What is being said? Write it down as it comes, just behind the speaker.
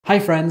Hi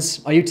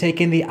friends, are you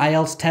taking the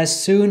IELTS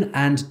test soon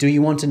and do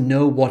you want to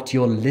know what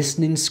your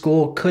listening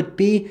score could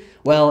be?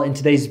 Well, in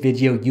today's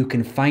video you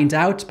can find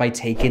out by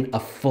taking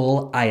a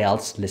full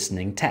IELTS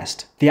listening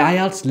test. The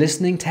IELTS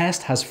listening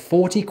test has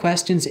 40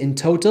 questions in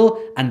total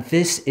and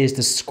this is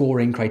the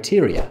scoring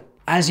criteria.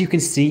 As you can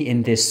see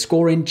in this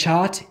scoring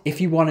chart,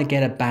 if you want to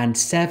get a band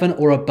 7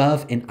 or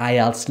above in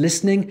IELTS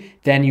listening,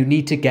 then you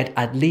need to get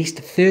at least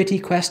 30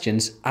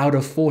 questions out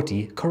of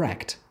 40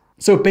 correct.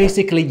 So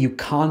basically you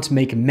can't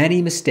make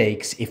many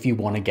mistakes if you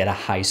want to get a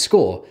high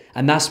score.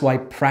 And that's why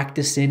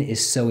practicing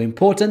is so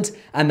important.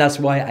 And that's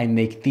why I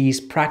make these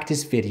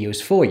practice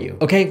videos for you.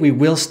 Okay, we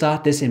will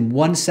start this in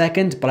 1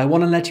 second, but I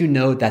want to let you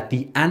know that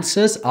the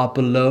answers are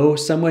below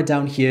somewhere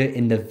down here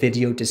in the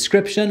video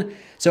description.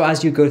 So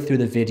as you go through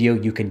the video,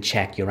 you can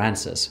check your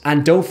answers.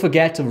 And don't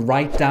forget to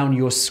write down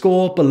your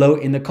score below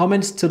in the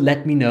comments to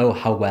let me know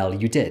how well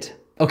you did.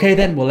 Okay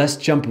then, well let's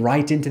jump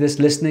right into this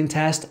listening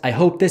test. I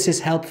hope this is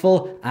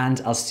helpful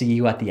and I'll see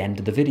you at the end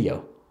of the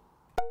video.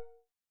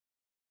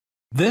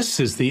 This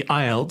is the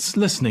IELTS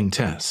Listening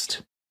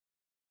Test.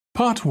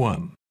 Part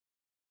 1.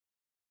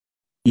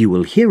 You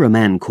will hear a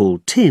man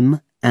called Tim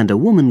and a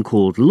woman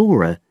called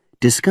Laura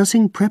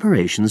discussing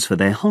preparations for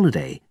their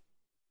holiday.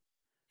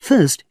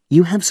 First,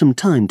 you have some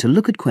time to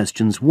look at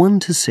questions 1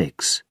 to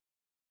 6.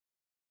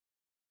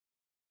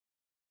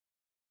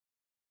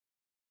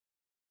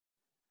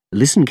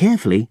 Listen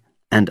carefully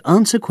and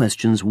answer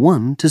questions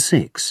 1 to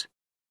 6.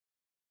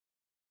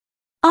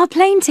 Our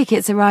plane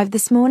tickets arrived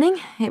this morning.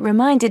 It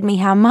reminded me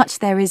how much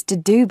there is to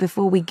do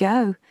before we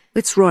go.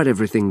 Let's write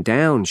everything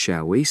down,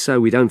 shall we, so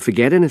we don't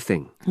forget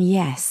anything?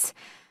 Yes.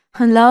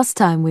 And last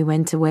time we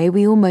went away,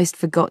 we almost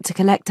forgot to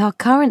collect our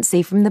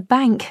currency from the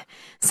bank.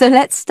 So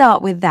let's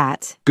start with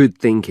that. Good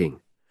thinking.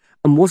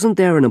 And wasn't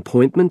there an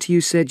appointment you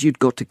said you'd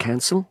got to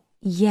cancel?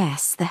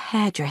 Yes, the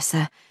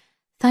hairdresser.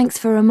 Thanks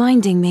for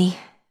reminding me.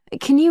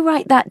 Can you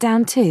write that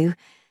down too?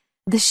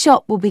 The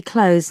shop will be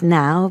closed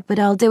now, but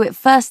I'll do it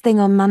first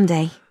thing on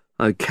Monday.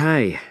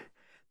 OK.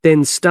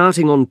 Then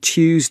starting on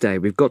Tuesday,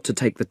 we've got to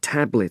take the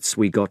tablets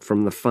we got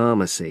from the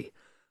pharmacy.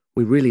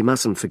 We really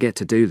mustn't forget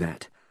to do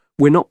that.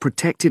 We're not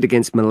protected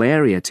against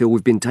malaria till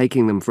we've been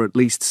taking them for at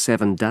least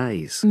 7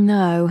 days.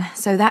 No,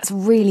 so that's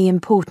really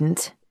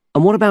important.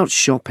 And what about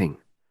shopping?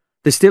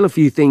 There's still a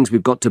few things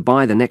we've got to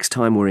buy the next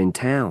time we're in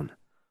town.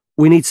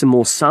 We need some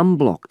more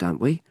sunblock, don't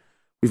we?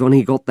 We've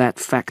only got that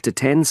factor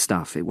 10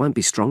 stuff. It won't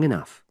be strong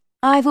enough.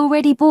 I've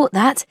already bought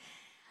that.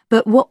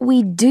 But what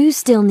we do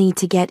still need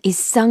to get is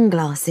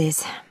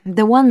sunglasses.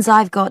 The ones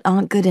I've got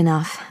aren't good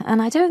enough,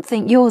 and I don't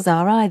think yours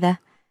are either.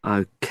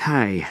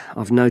 OK,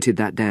 I've noted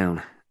that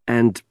down.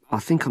 And I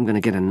think I'm going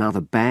to get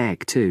another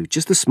bag too,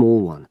 just a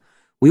small one.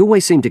 We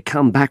always seem to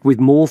come back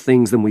with more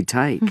things than we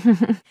take.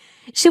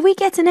 Should we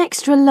get an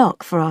extra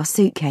lock for our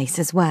suitcase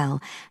as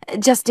well,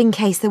 just in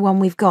case the one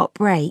we've got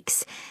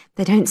breaks?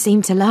 They don't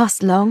seem to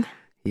last long.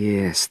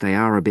 Yes, they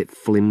are a bit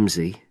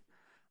flimsy.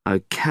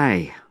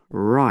 OK,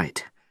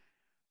 right.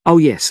 Oh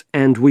yes,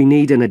 and we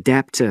need an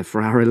adapter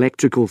for our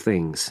electrical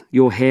things,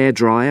 your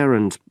hairdryer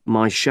and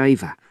my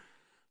shaver.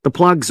 The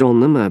plugs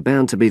on them are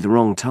bound to be the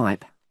wrong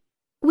type.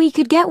 We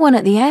could get one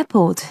at the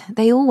airport.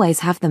 They always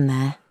have them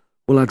there.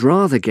 Well, I'd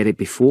rather get it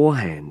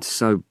beforehand,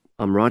 so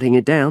I'm writing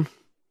it down.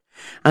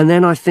 And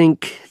then I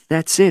think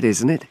that's it,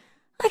 isn't it?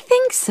 I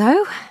think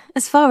so,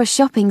 as far as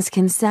shopping's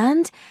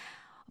concerned.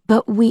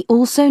 But we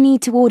also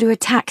need to order a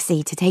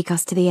taxi to take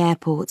us to the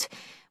airport.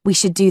 We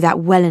should do that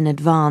well in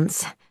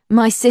advance.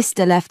 My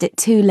sister left it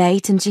too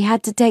late and she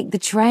had to take the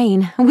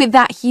train with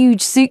that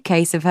huge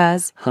suitcase of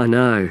hers. I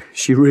know,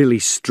 she really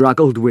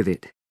struggled with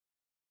it.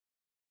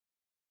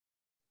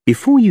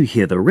 Before you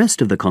hear the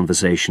rest of the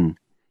conversation,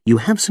 you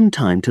have some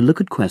time to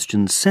look at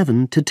questions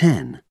 7 to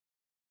 10.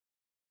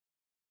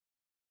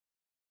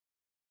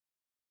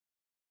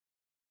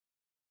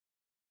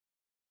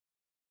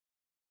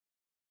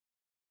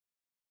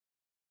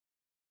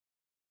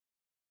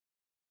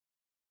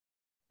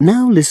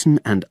 Now listen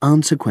and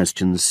answer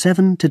questions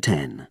 7 to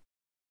 10.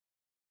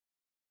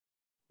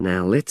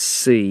 Now let's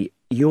see.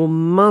 Your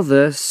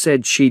mother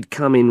said she'd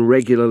come in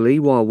regularly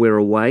while we're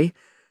away,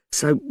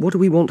 so what do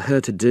we want her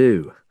to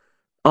do?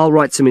 I'll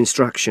write some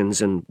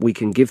instructions and we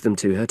can give them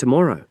to her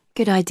tomorrow.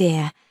 Good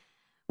idea.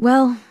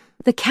 Well,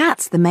 the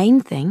cat's the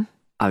main thing.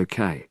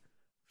 OK.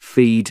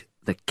 Feed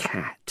the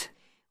cat.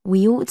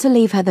 We ought to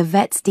leave her the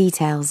vet's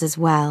details as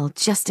well,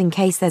 just in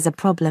case there's a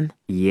problem.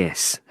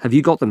 Yes. Have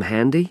you got them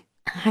handy?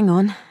 Hang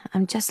on,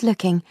 I'm just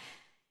looking.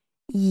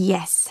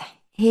 Yes,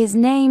 his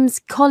name's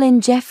Colin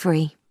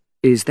Jeffrey.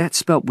 Is that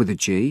spelt with a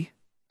G?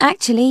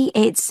 Actually,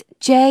 it's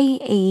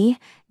Jeffrey.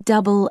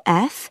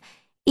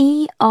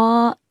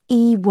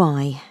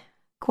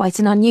 Quite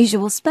an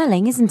unusual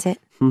spelling, isn't it?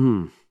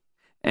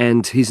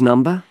 And his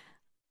number?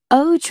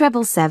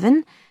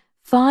 077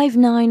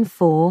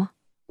 594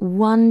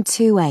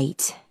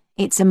 128.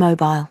 It's a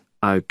mobile.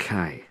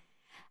 OK.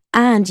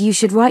 And you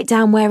should write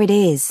down where it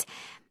is.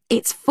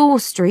 It's 4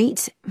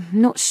 Street,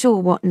 not sure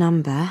what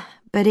number,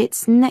 but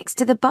it's next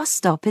to the bus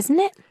stop,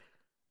 isn't it?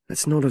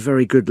 It's not a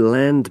very good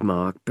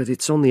landmark, but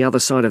it's on the other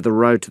side of the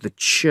road to the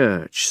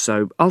church,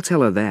 so I'll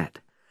tell her that.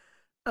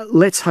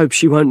 Let's hope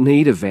she won't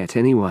need a vet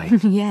anyway.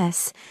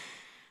 Yes.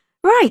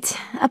 Right,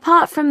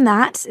 apart from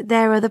that,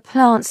 there are the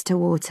plants to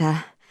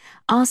water.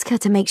 Ask her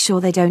to make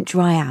sure they don't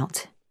dry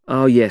out.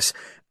 Oh, yes,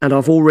 and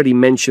I've already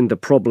mentioned the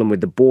problem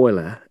with the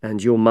boiler,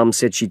 and your mum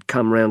said she'd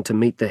come round to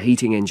meet the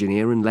heating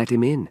engineer and let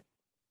him in.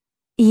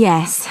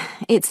 Yes,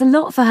 it's a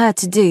lot for her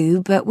to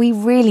do, but we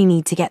really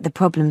need to get the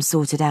problem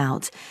sorted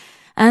out.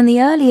 And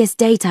the earliest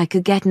date I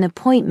could get an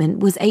appointment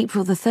was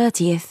April the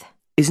 30th.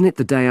 Isn't it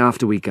the day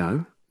after we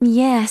go?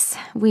 Yes,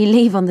 we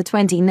leave on the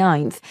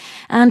 29th,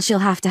 and she'll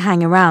have to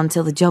hang around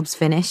till the job's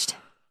finished.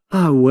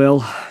 Oh,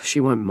 well, she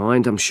won't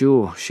mind, I'm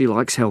sure. She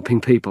likes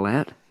helping people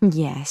out.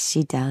 Yes,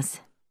 she does.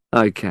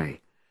 OK.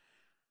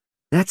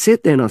 That's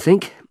it then, I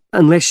think.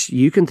 Unless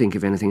you can think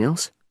of anything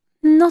else.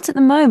 Not at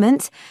the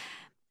moment.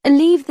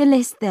 Leave the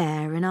list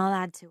there and I'll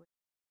add to it.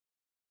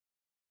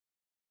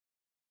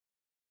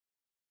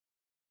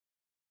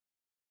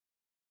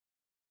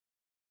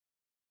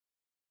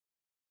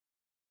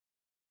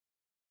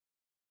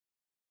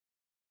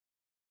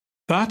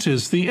 That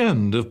is the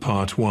end of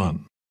part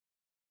 1.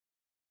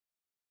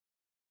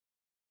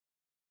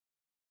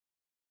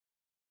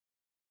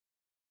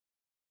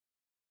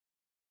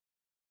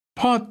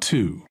 Part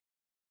 2.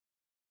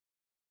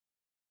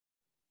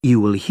 You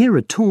will hear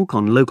a talk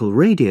on local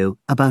radio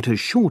about a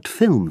short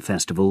film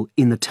festival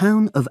in the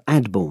town of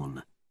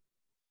Adborn.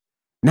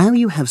 Now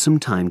you have some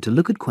time to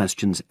look at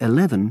questions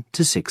 11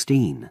 to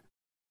 16.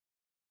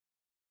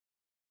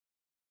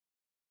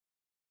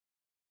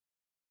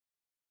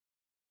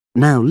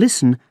 Now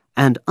listen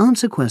and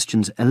answer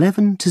questions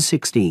 11 to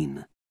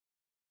 16.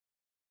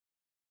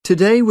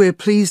 Today we're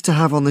pleased to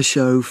have on the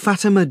show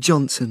Fatima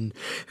Johnson,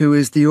 who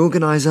is the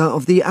organiser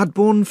of the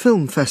Adborn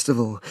Film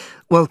Festival.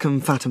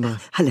 Welcome,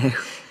 Fatima. Hello.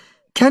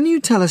 Can you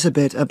tell us a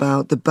bit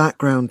about the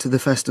background to the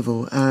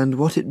festival and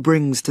what it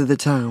brings to the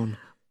town?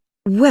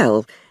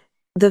 Well,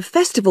 the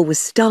festival was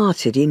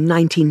started in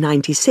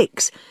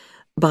 1996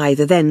 by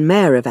the then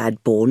Mayor of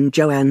Adborn,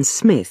 Joanne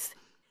Smith.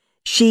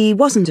 She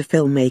wasn't a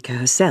filmmaker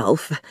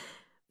herself.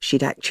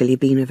 She'd actually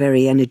been a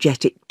very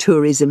energetic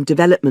tourism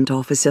development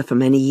officer for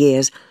many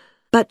years.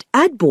 But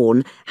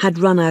Adborn had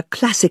run a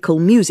classical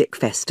music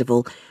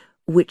festival,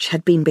 which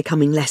had been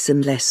becoming less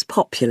and less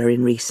popular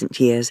in recent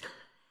years.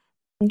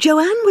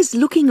 Joanne was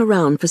looking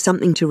around for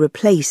something to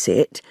replace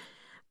it,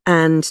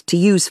 and to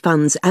use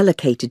funds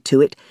allocated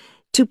to it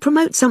to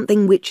promote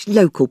something which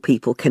local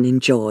people can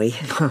enjoy.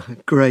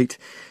 Great.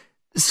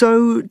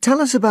 So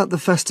tell us about the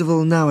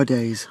festival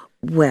nowadays.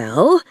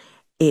 Well,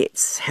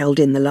 it's held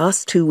in the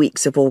last 2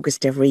 weeks of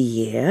August every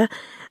year,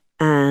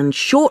 and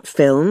short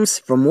films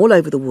from all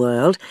over the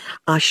world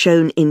are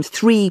shown in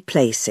 3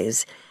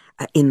 places,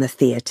 in the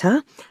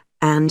theatre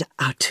and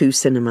our 2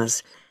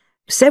 cinemas.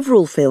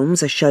 Several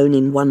films are shown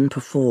in one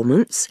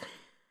performance,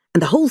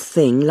 and the whole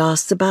thing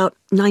lasts about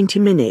 90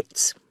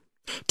 minutes.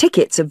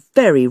 Tickets are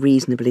very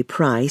reasonably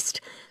priced.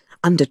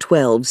 Under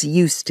 12s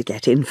used to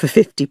get in for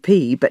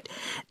 50p, but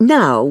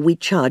now we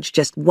charge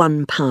just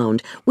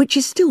 £1, which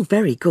is still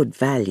very good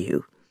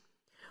value.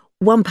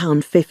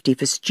 £1.50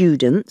 for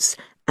students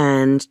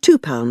and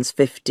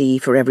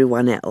 £2.50 for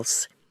everyone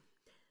else.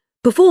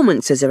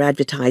 Performances are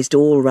advertised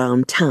all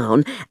round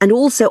town and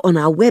also on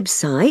our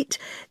website,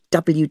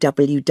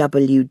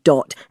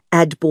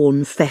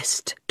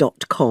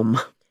 www.adbornfest.com.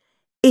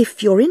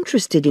 If you're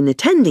interested in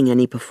attending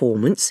any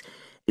performance,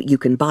 you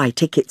can buy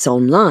tickets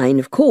online,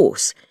 of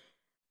course,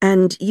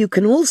 and you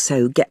can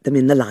also get them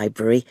in the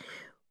library,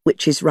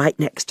 which is right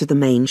next to the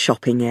main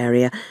shopping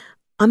area.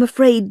 I'm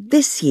afraid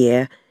this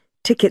year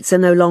tickets are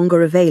no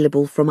longer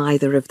available from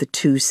either of the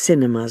 2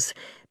 cinemas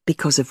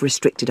because of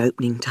restricted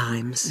opening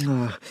times.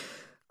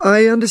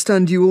 I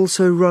understand you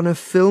also run a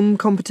film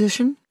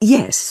competition?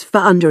 Yes, for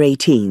under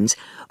 18s.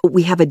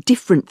 We have a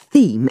different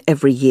theme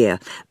every year.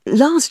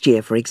 Last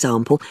year, for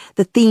example,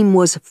 the theme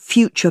was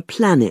Future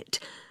Planet,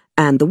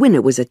 and the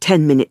winner was a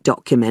 10-minute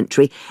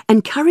documentary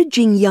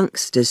encouraging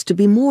youngsters to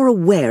be more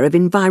aware of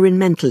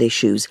environmental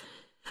issues,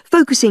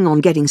 focusing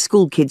on getting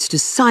school kids to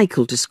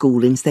cycle to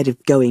school instead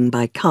of going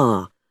by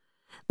car.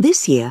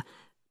 This year,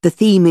 the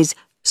theme is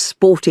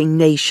Sporting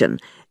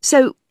Nation,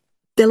 so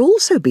there'll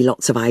also be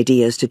lots of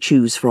ideas to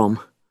choose from.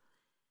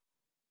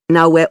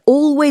 Now, we're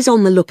always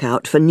on the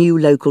lookout for new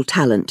local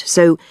talent,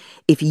 so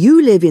if you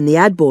live in the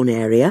Adborn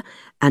area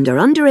and are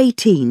under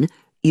 18,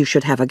 you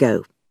should have a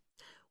go.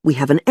 We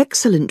have an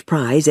excellent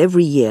prize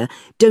every year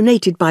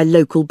donated by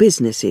local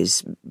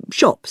businesses,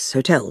 shops,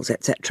 hotels,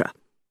 etc.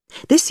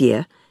 This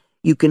year,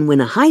 you can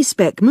win a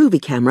high-spec movie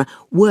camera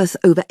worth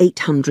over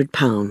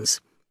 £800.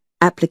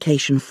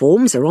 Application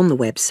forms are on the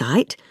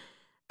website,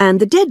 and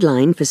the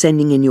deadline for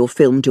sending in your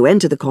film to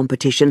enter the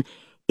competition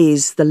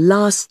is the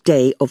last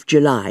day of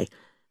July.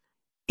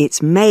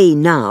 It's May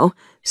now,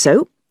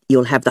 so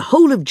you'll have the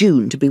whole of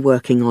June to be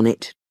working on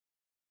it.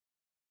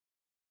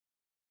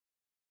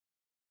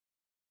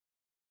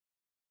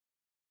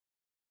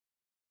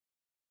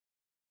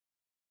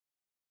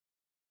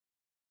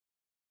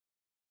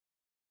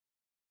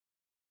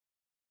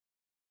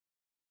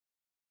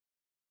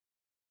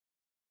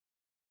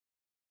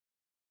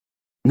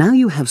 Now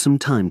you have some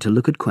time to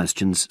look at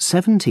questions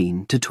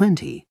 17 to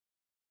 20.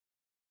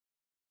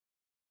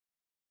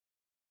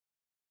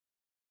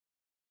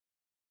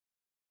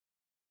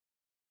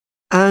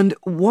 And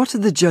what are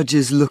the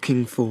judges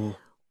looking for?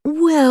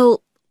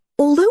 Well,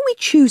 although we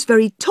choose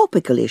very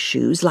topical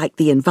issues like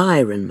the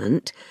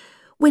environment,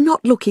 we're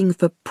not looking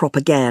for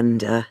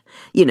propaganda,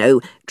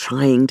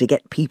 trying to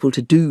get people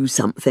to do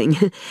something.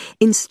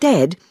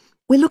 Instead,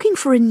 we're looking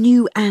for a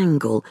new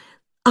angle,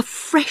 a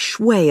fresh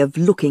way of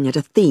looking at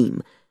a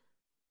theme.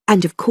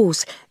 And of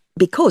course,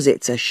 because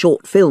it's a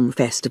short film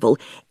festival,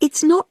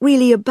 it's not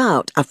really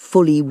about a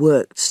fully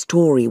worked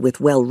story with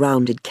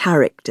well-rounded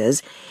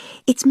characters.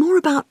 It's more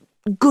about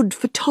good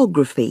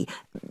photography,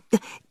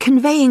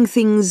 conveying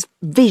things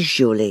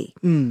visually.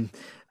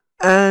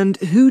 And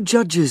who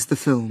judges the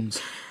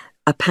films?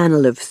 A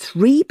panel of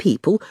 3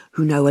 people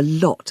who know a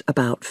lot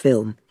about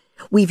film.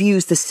 We've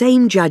used the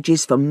same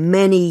judges for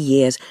many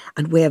years,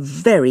 and we're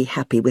very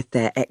happy with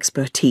their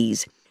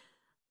expertise.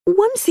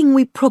 One thing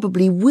we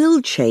probably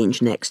will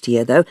change next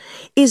year, though,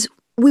 is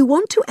we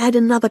want to add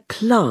another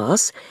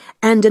class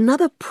and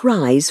another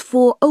prize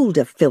for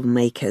older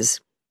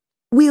filmmakers.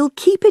 We'll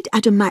keep it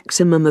at a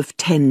maximum of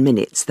 10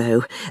 minutes,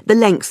 though. The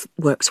length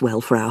works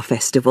well for our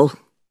festival.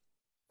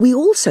 We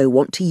also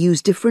want to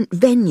use different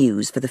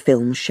venues for the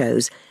film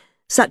shows,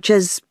 such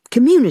as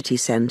community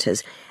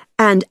centres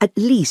and at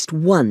least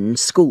one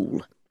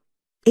school.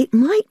 It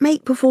might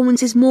make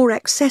performances more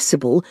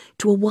accessible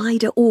to a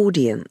wider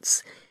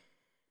audience.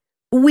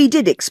 We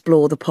did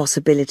explore the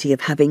possibility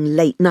of having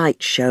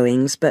late-night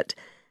showings, but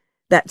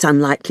that's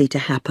unlikely to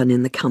happen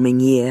in the coming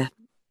year.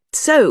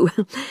 So,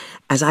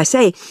 as I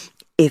say,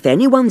 if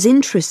anyone's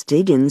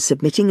interested in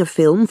submitting a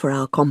film for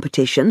our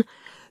competition,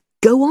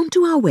 go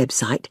onto our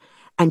website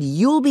and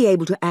you'll be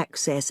able to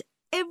access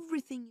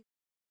everything.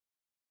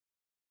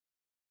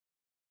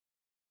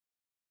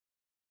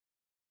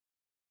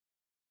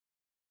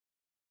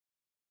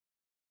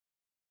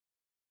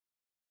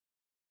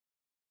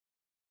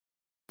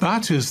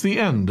 That is the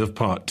end of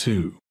Part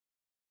 2.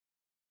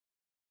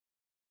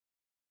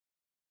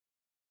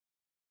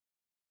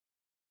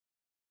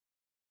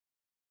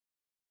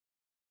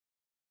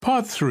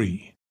 Part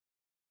 3.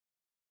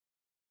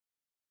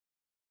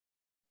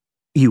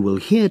 You will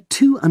hear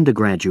 2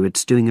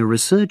 undergraduates doing a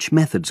research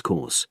methods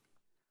course.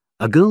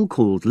 A girl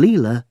called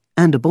Leela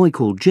and a boy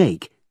called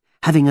Jake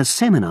having a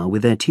seminar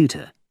with their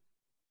tutor.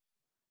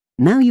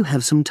 Now you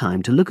have some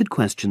time to look at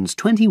questions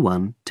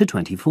 21 to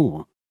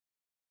 24.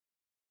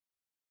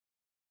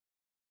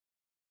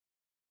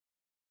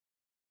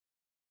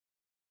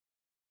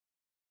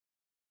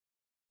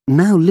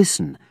 Now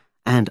listen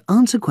and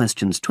answer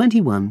questions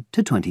 21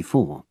 to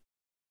 24.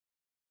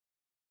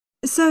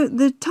 So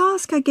the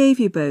task I gave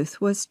you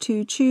both was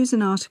to choose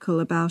an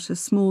article about a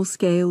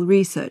small-scale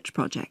research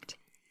project.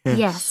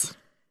 Yes.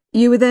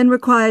 You were then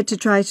required to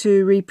try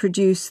to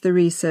reproduce the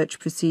research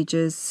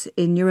procedures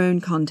in your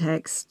own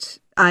context,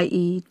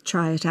 i.e.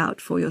 try it out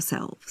for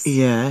yourselves.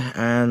 Yeah,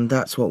 and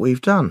that's what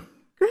we've done.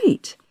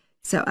 Great.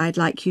 So I'd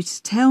like you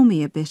to tell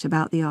me a bit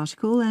about the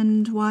article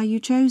and why you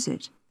chose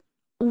it.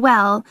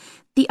 Well,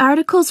 the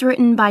article's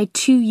written by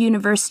 2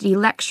 university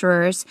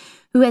lecturers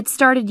who had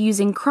started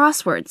using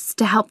crosswords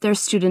to help their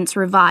students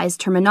revise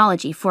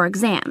terminology for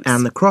exams.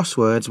 And the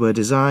crosswords were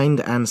designed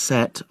and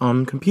set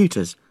on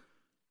computers.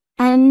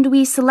 And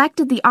we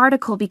selected the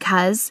article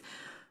because,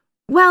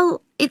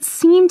 well, it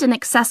seemed an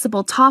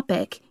accessible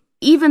topic,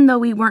 even though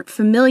we weren't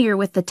familiar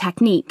with the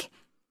technique.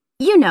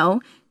 You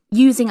know,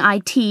 using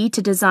IT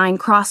to design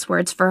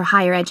crosswords for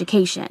higher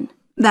education.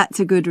 That's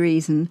a good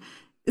reason.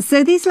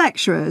 So these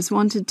lecturers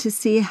wanted to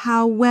see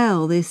how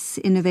well this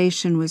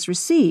innovation was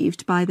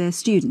received by their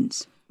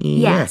students.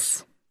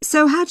 Yes.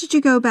 So how did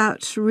you go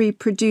about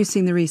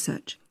reproducing the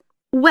research?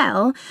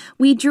 Well,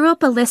 we drew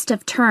up a list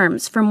of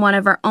terms from one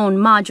of our own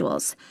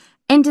modules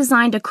and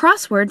designed a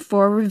crossword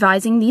for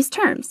revising these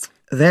terms.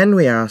 Then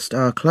we asked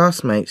our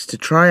classmates to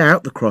try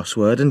out the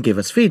crossword and give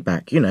us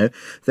feedback,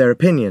 their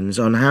opinions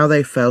on how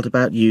they felt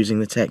about using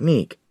the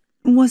technique.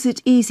 Was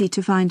it easy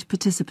to find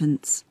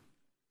participants?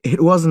 It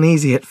wasn't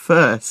easy at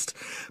first,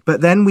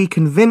 but then we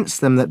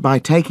convinced them that by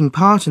taking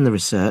part in the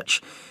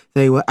research,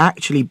 they were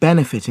actually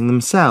benefiting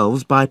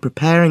themselves by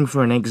preparing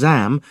for an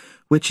exam,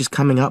 which is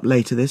coming up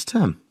later this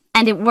term.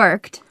 And it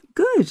worked.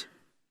 Good.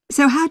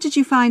 So how did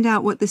you find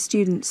out what the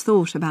students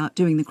thought about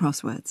doing the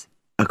crosswords?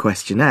 A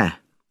questionnaire.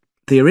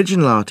 The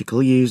original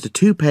article used a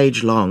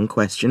 2-page long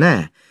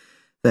questionnaire.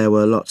 There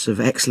were lots of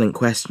excellent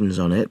questions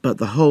on it, but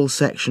the whole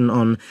section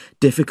on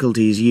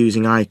difficulties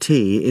using IT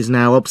is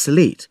now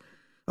obsolete.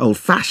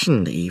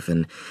 Old-fashioned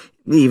even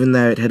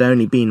though it had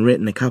only been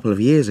written a couple of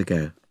years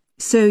ago.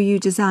 So you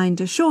designed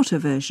a shorter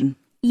version?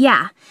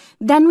 Yeah.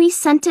 Then we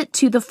sent it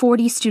to the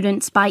 40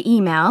 students by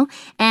email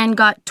and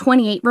got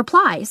 28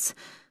 replies.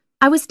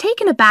 I was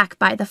taken aback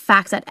by the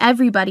fact that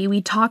everybody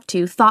we talked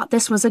to thought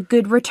this was a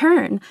good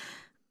return.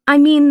 I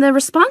mean, the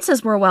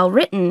responses were well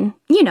written.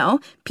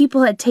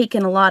 People had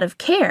taken a lot of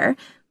care,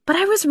 but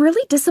I was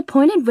really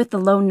disappointed with the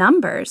low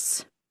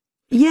numbers.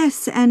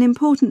 Yes, an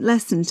important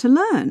lesson to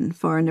learn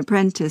for an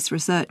apprentice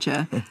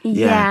researcher.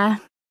 Yeah.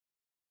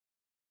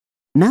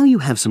 Now you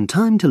have some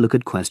time to look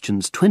at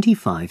questions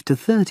 25 to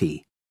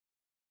 30.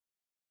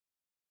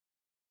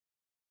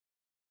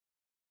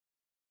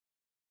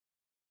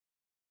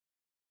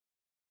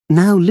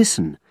 Now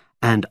listen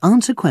and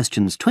answer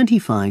questions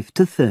 25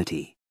 to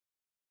 30.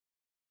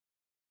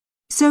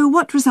 So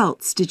what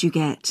results did you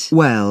get?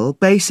 Well,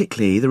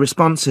 basically, the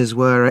responses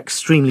were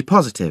extremely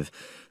positive.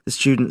 The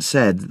students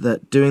said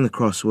that doing the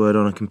crossword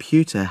on a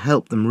computer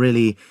helped them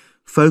really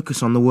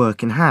focus on the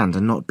work in hand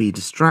and not be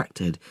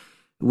distracted,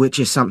 which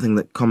is something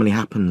that commonly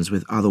happens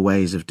with other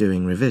ways of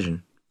doing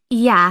revision.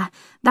 Yeah,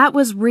 that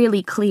was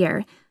really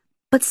clear.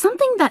 But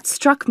something that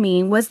struck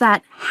me was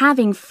that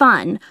having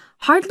fun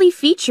hardly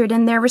featured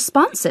in their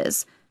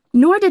responses,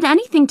 nor did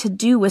anything to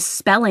do with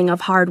spelling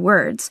of hard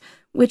words,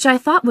 which I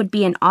thought would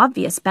be an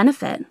obvious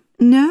benefit.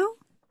 No?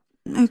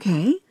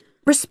 Okay.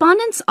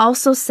 Respondents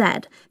also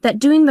said that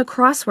doing the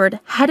crossword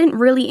hadn't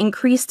really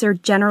increased their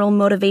general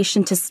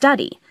motivation to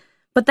study,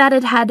 but that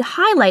it had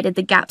highlighted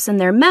the gaps in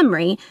their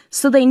memory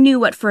so they knew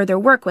what further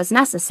work was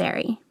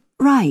necessary.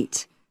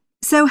 Right.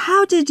 So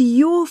how did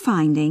your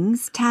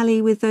findings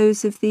tally with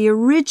those of the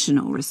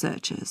original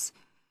researchers?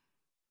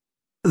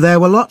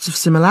 There were lots of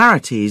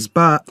similarities,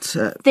 but...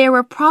 There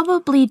were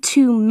probably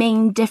two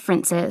main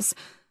differences.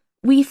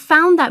 We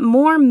found that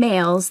more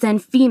males than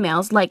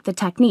females liked the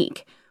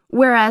technique,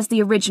 whereas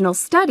the original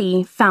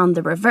study found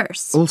the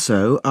reverse.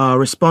 Also, our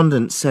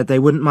respondents said they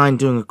wouldn't mind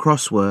doing a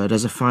crossword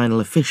as a final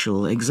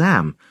official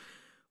exam,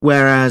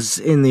 whereas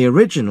in the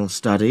original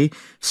study,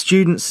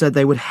 students said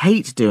they would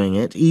hate doing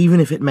it even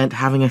if it meant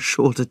having a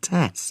shorter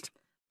test.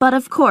 But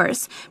of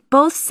course,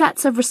 both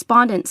sets of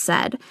respondents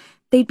said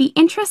they'd be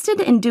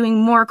interested in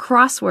doing more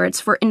crosswords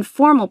for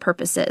informal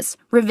purposes,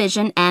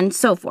 revision, and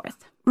so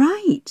forth.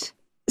 Right.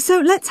 So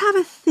let's have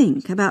a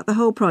think about the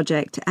whole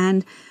project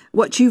and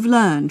what you've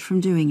learned from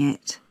doing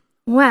it.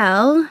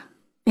 Well,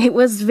 it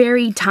was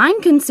very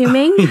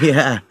time-consuming.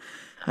 Yeah,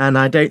 and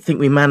I don't think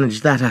we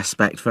managed that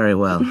aspect very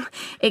well.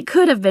 It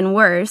could have been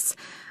worse.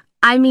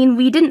 I mean,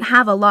 we didn't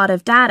have a lot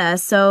of data,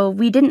 so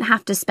we didn't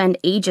have to spend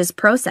ages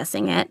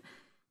processing it.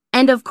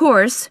 And of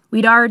course,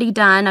 we'd already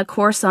done a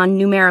course on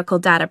numerical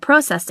data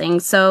processing,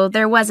 so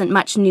there wasn't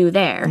much new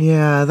there.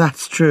 Yeah,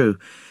 that's true.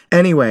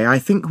 Anyway, I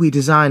think we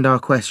designed our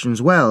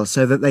questions well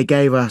so that they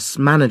gave us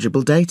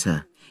manageable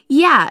data.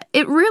 Yeah,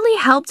 it really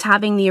helped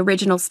having the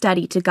original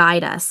study to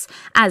guide us,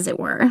 as it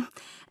were.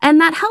 And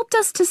that helped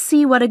us to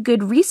see what a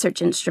good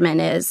research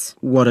instrument is.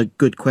 What a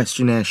good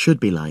questionnaire should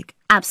be like.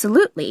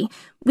 Absolutely.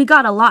 We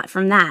got a lot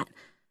from that.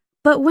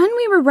 But when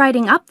we were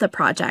writing up the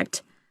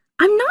project,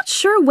 I'm not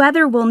sure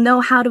whether we'll know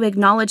how to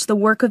acknowledge the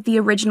work of the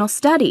original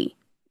study.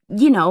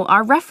 You know,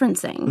 our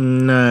referencing.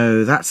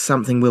 No, that's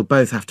something we'll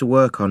both have to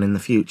work on in the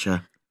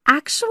future.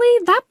 Actually,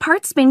 that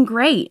part's been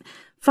great.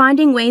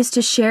 Finding ways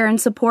to share and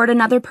support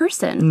another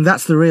person.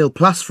 That's the real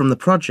plus from the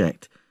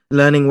project,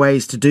 learning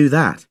ways to do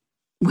that.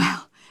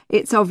 Well,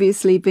 it's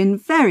obviously been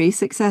very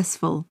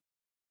successful.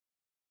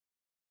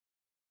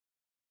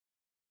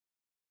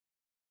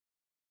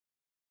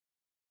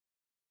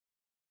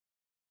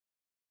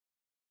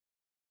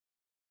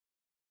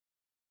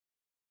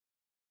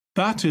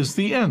 That is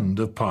the end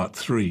of part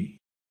 3.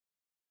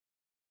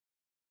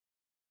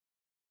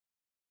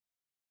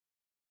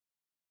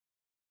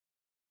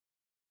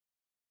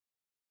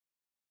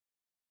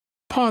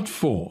 Part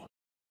 4.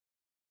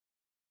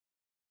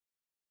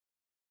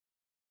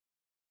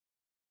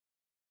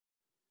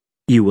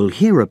 You will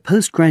hear a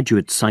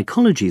postgraduate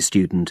psychology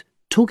student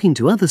talking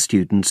to other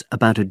students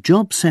about a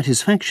job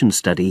satisfaction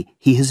study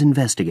he has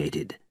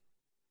investigated.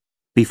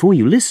 Before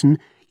you listen,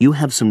 you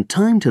have some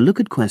time to look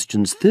at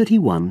questions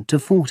 31 to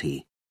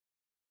 40.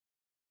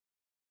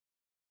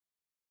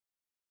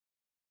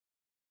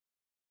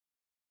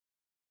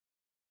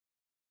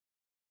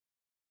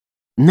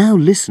 Now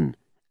listen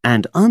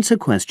and answer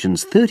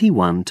questions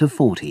 31 to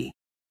 40.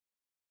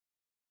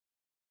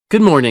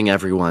 Good morning,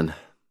 everyone.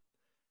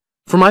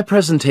 For my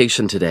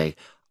presentation today,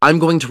 I'm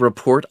going to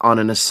report on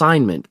an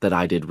assignment that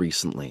I did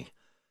recently.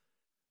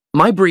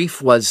 My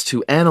brief was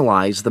to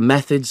analyze the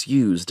methods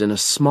used in a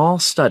small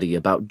study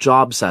about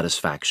job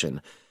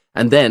satisfaction,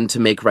 and then to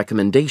make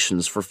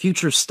recommendations for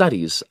future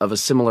studies of a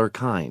similar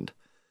kind.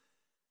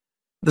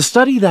 The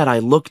study that I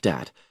looked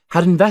at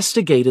had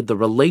investigated the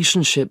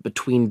relationship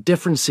between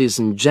differences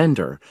in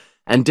gender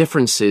and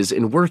differences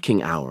in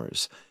working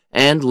hours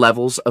and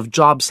levels of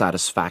job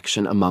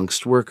satisfaction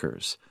amongst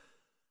workers.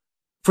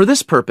 For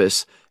this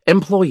purpose,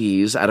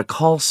 employees at a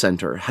call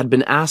center had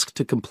been asked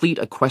to complete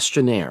a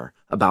questionnaire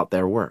about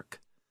their work.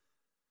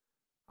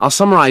 I'll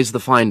summarize the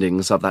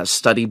findings of that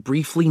study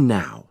briefly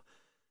now.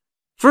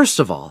 First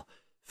of all,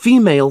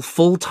 female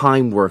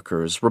full-time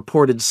workers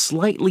reported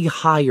slightly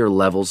higher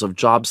levels of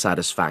job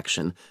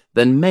satisfaction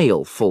than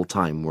male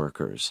full-time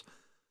workers.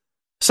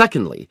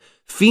 Secondly,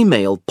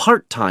 female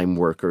part-time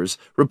workers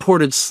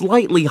reported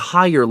slightly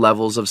higher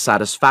levels of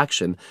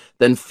satisfaction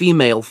than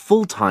female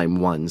full-time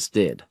ones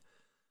did.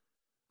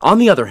 On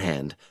the other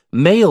hand,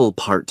 male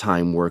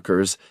part-time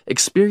workers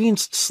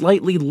experienced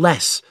slightly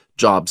less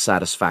job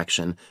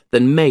satisfaction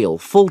than male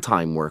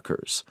full-time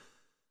workers.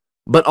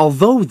 But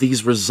although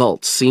these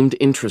results seemed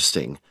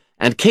interesting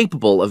and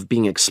capable of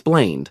being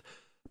explained,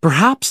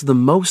 perhaps the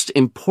most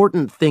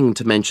important thing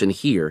to mention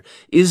here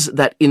is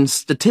that in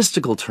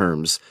statistical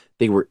terms,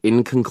 they were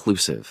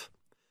inconclusive.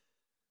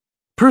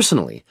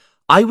 Personally,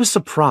 I was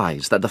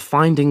surprised that the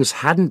findings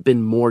hadn't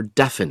been more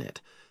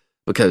definite,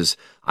 because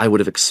I would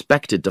have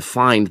expected to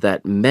find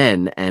that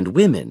men and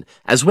women,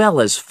 as well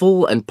as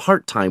full and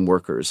part-time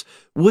workers,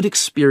 would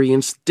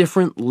experience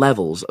different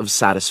levels of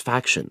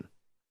satisfaction.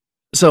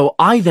 So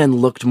I then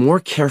looked more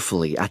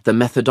carefully at the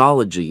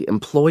methodology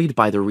employed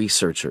by the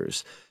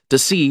researchers to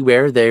see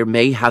where there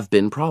may have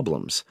been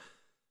problems.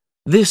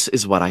 This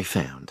is what I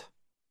found.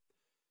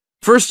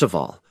 First of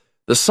all,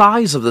 the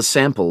size of the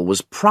sample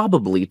was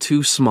probably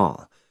too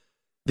small.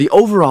 The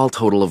overall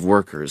total of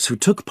workers who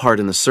took part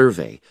in the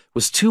survey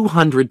was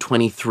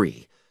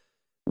 223,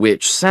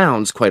 which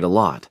sounds quite a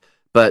lot,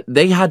 but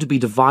they had to be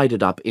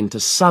divided up into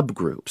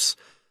subgroups.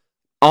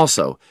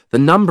 Also, the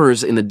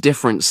numbers in the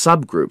different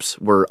subgroups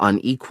were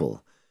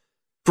unequal.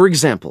 For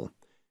example,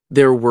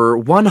 there were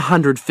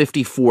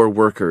 154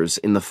 workers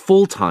in the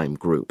full-time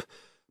group,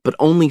 but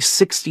only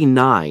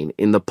 69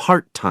 in the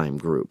part-time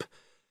group.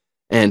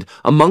 And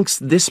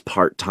amongst this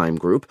part-time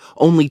group,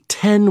 only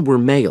 10 were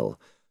male,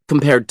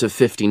 compared to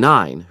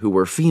 59 who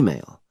were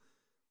female.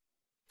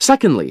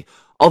 Secondly,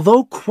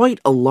 although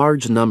quite a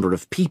large number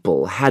of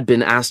people had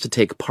been asked to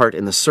take part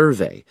in the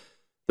survey,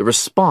 the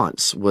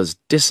response was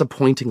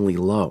disappointingly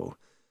low.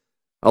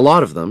 A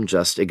lot of them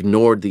just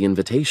ignored the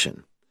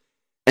invitation.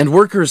 And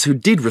workers who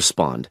did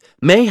respond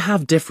may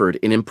have differed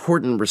in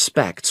important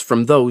respects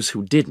from those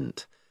who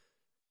didn't.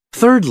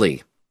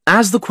 Thirdly,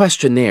 as the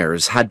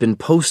questionnaires had been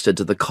posted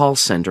to the call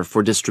center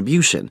for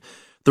distribution,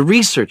 the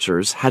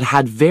researchers had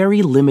had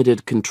very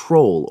limited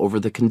control over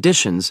the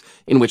conditions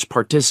in which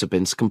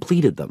participants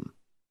completed them.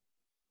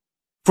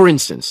 For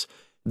instance,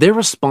 their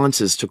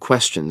responses to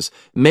questions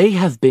may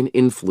have been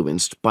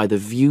influenced by the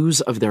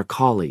views of their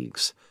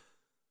colleagues.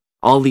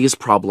 All these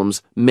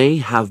problems may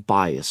have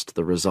biased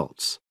the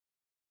results.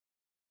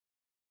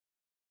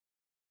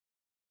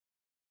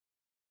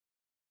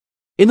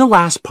 In the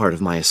last part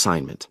of my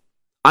assignment,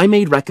 I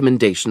made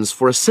recommendations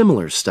for a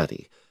similar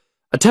study,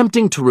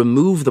 attempting to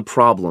remove the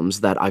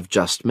problems that I've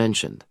just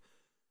mentioned.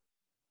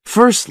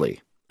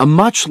 Firstly, a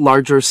much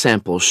larger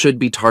sample should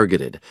be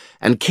targeted,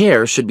 and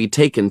care should be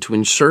taken to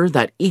ensure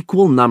that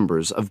equal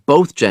numbers of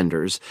both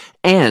genders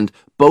and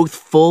both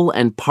full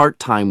and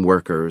part-time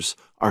workers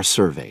are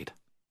surveyed.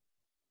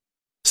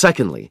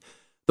 Secondly,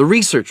 the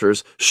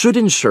researchers should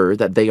ensure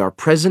that they are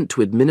present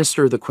to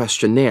administer the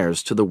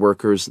questionnaires to the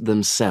workers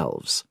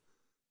themselves.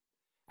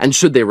 And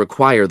should they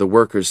require the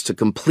workers to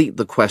complete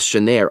the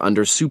questionnaire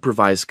under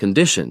supervised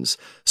conditions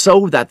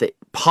so that the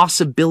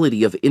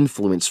possibility of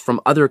influence from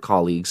other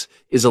colleagues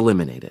is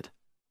eliminated.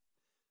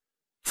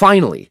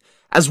 Finally,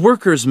 as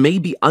workers may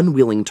be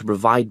unwilling to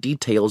provide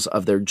details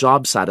of their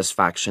job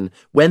satisfaction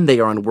when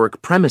they are on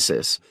work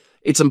premises,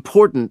 it's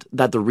important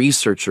that the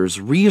researchers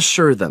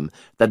reassure them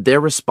that their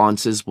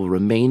responses will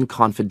remain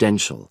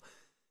confidential,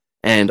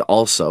 and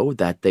also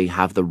that they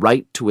have the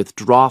right to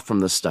withdraw from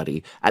the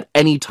study at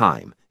any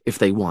time if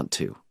they want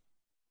to.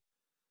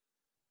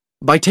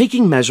 By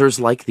taking measures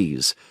like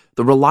these,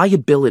 the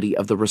reliability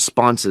of the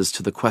responses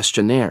to the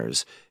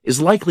questionnaires is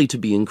likely to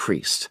be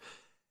increased,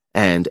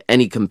 and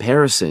any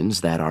comparisons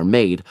that are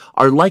made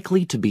are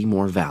likely to be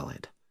more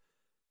valid.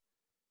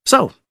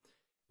 So,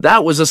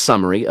 that was a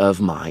summary of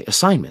my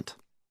assignment.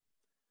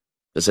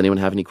 Does anyone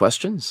have any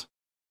questions?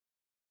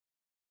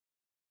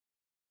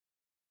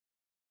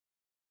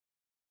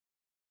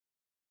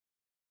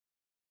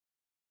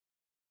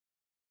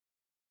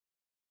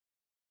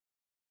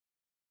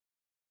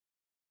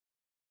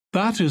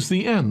 That is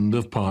the end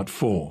of part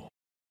 4.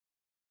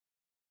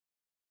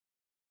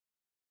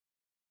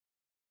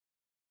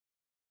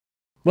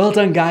 Well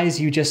done, guys.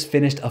 You just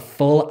finished a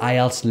full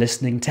IELTS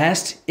listening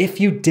test.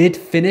 If you did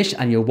finish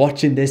and you're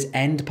watching this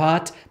end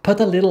part, put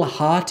a little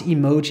heart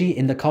emoji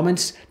in the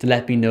comments to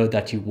let me know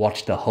that you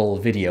watched the whole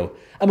video.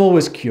 I'm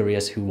always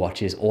curious who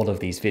watches all of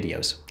these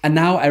videos. And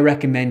now I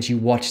recommend you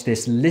watch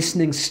this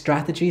listening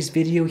strategies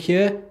video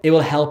here. It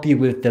will help you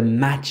with the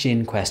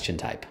matching question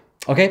type.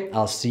 Okay,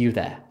 I'll see you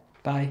there.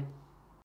 Bye.